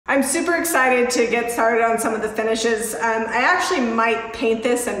I'm super excited to get started on some of the finishes. I actually might paint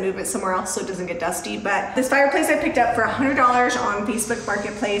this and move it somewhere else so it doesn't get dusty, but this fireplace I picked up for $100 on Facebook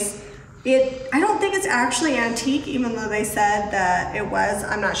Marketplace. I don't think it's actually antique, even though they said that it was,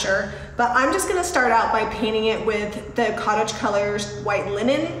 I'm not sure. But I'm just gonna start out by painting it with the Cottage Colors white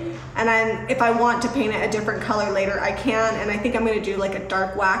linen. And then if I want to paint it a different color later, I can. And I think I'm gonna do like a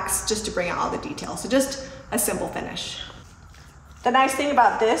dark wax just to bring out all the details. So just a simple finish. The nice thing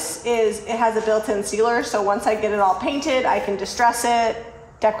about this is it has a built-in sealer, so once I get it all painted, I can distress it,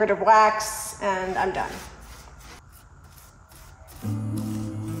 decorative wax, and I'm done.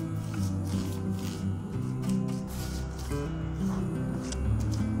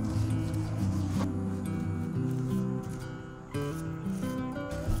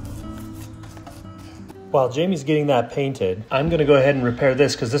 While Jamie's getting that painted, I'm gonna go ahead and repair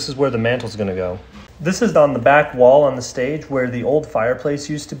this because this is where the mantle's gonna go. This is on the back wall on the stage where the old fireplace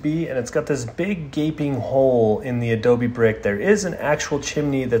used to be, and it's got this big gaping hole in the adobe brick. There is an actual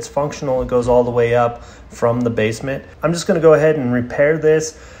chimney that's functional. It goes all the way up from the basement. I'm just gonna go ahead and repair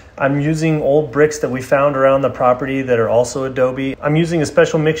this. I'm using old bricks that we found around the property that are also adobe. I'm using a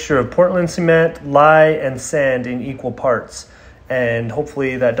special mixture of Portland cement, lye, and sand in equal parts. And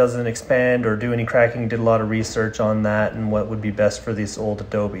hopefully that doesn't expand or do any cracking. Did a lot of research on that and what would be best for this old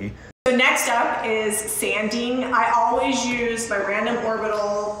adobe. So next up is sanding. I always use my random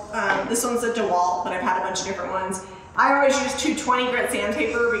orbital. This one's a DeWalt, but I've had a bunch of different ones. I always use 220 grit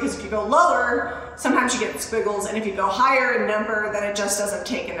sandpaper because if you go lower, sometimes you get squiggles, and if you go higher in number, then it just doesn't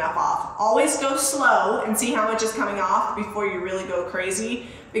take enough off. Always go slow and see how much is coming off before you really go crazy,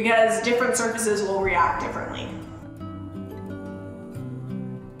 because different surfaces will react differently.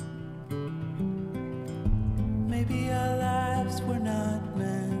 Maybe our lives were not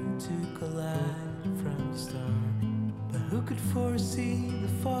meant to collide from the start, but who could foresee the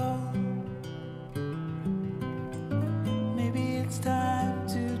fall? Maybe it's time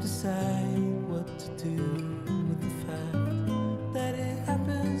to decide what to do with the fact that it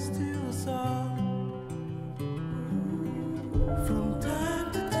happens to us all. From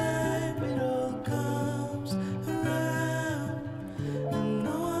time to time it all comes around, and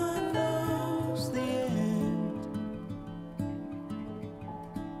no one knows the end.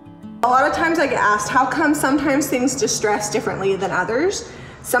 A lot of times I get asked, how come sometimes things distress differently than others?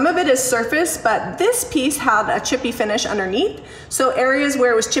 Some of it is surface, but this piece had a chippy finish underneath. So areas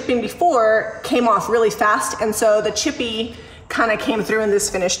where it was chipping before came off really fast, and so the chippy kind of came through in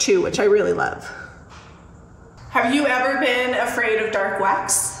this finish too, which I really love. Have you ever been afraid of dark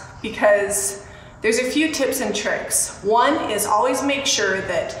wax? Because there's a few tips and tricks. One is always make sure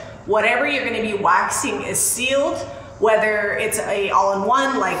that whatever you're going to be waxing is sealed, whether it's a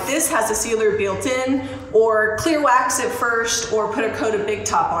all-in-one like this has a sealer built in, or clear wax it first, or put a coat of Big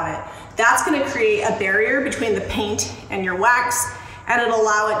Top on it. That's gonna create a barrier between the paint and your wax, and it'll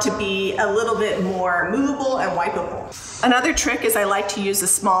allow it to be a little bit more movable and wipeable. Another trick is I like to use a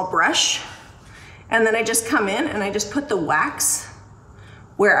small brush, and then I just come in and I just put the wax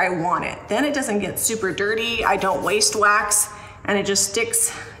where I want it. Then it doesn't get super dirty, I don't waste wax, and it just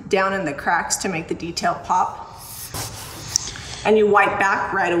sticks down in the cracks to make the detail pop. And you wipe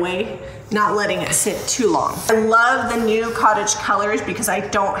back right away, not letting it sit too long. I love the new Cottage Colors because I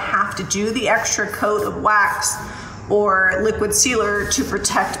don't have to do the extra coat of wax or liquid sealer to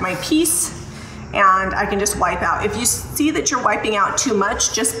protect my piece, and I can just wipe out. If you see that you're wiping out too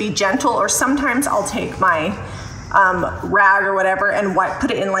much, just be gentle, or sometimes I'll take my rag or whatever and put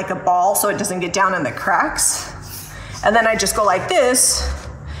it in like a ball so it doesn't get down in the cracks. And then I just go like this,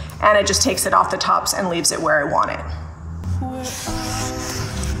 and it just takes it off the tops and leaves it where I want it.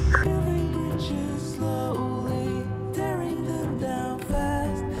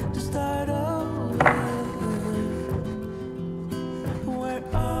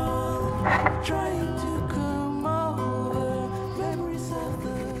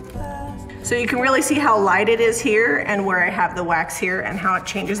 So you can really see how light it is here and where I have the wax here and how it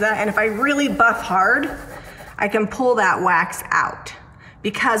changes that. And if I really buff hard, I can pull that wax out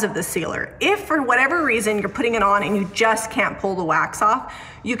because of the sealer. If for whatever reason you're putting it on and you just can't pull the wax off,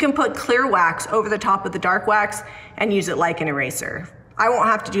 you can put clear wax over the top of the dark wax and use it like an eraser. I won't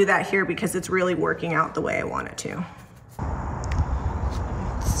have to do that here because it's really working out the way I want it to.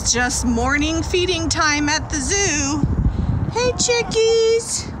 It's just morning feeding time at the zoo. Hey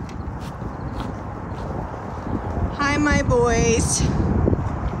chickies. Hi my boys.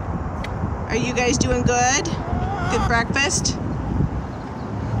 Are you guys doing good? Good breakfast?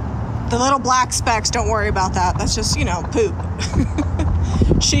 The little black specks, don't worry about that. That's just, you know, poop.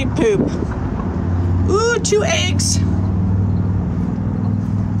 Sheep poop. Ooh, 2 eggs.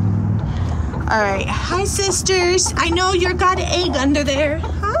 All right, hi sisters. I know you got an egg under there.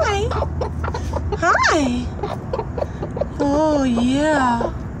 Hi. Hi. Oh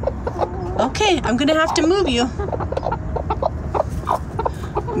yeah. Okay, I'm gonna have to move you.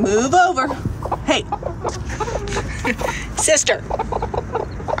 Move over. Hey. Sister.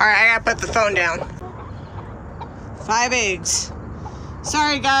 All right, I gotta put the phone down. 5 eggs.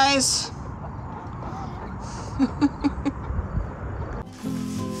 Sorry guys.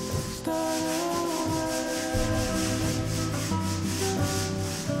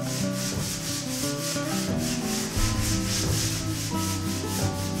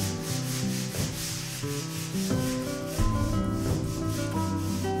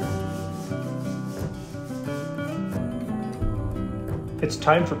 It's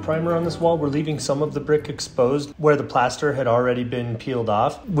time for primer on this wall. We're leaving some of the brick exposed where the plaster had already been peeled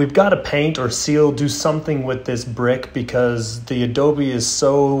off. We've got to paint or seal, do something with this brick because the adobe is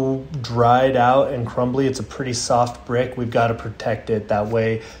so dried out and crumbly. It's a pretty soft brick. We've got to protect it. That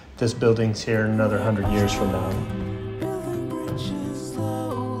way this building's here another 100 years from now. Building bridges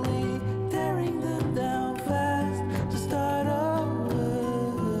slowly, tearing them down fast to start over.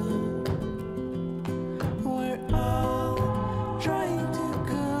 We're all trying to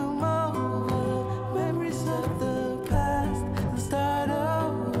come over memories of the past and start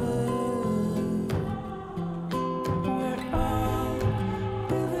over. We're all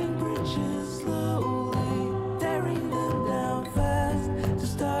building bridges slowly, tearing them down fast to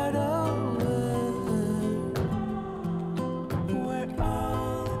start over. We're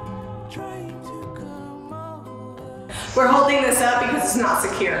all trying to come over. We're holding this up because it's not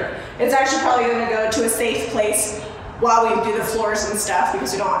secure. It's actually probably gonna go to a safe place while we do the floors and stuff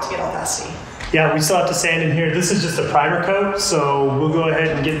because we don't want it to get all dusty. Yeah, we still have to sand in here. This is just a primer coat, so we'll go ahead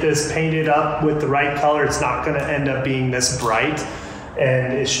and get this painted up with the right color. It's not gonna end up being this bright,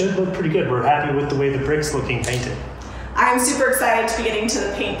 and it should look pretty good. We're happy with the way the brick's looking painted. I'm super excited to be getting to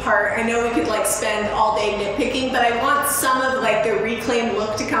the paint part. I know we could like spend all day nitpicking, but I want some of like the reclaimed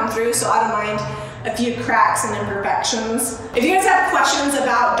look to come through, so I don't mind a few cracks and imperfections. If you guys have questions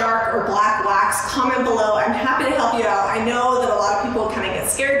about dark or black wax, comment below. I'm happy to help you out. I know that a lot of people kind of get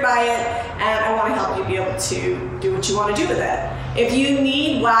scared by it, and I want to help you be able to do what you want to do with it. If you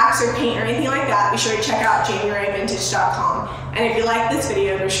need wax or paint or anything like that, be sure to check out JamiRayVintage.com. And if you like this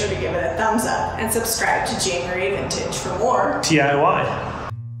video, be sure to give it a thumbs up and subscribe to Jami Ray Vintage for more DIY.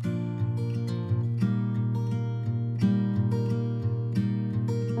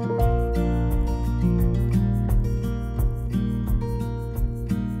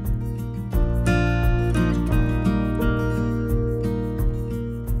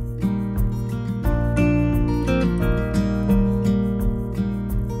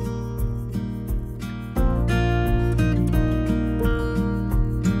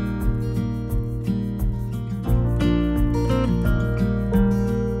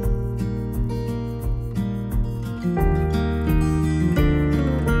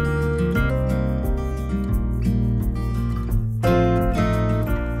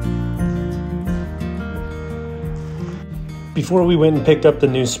 Before we went and picked up the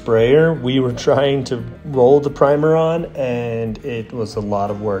new sprayer, we were trying to roll the primer on, and it was a lot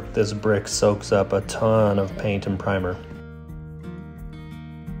of work. This brick soaks up a ton of paint and primer.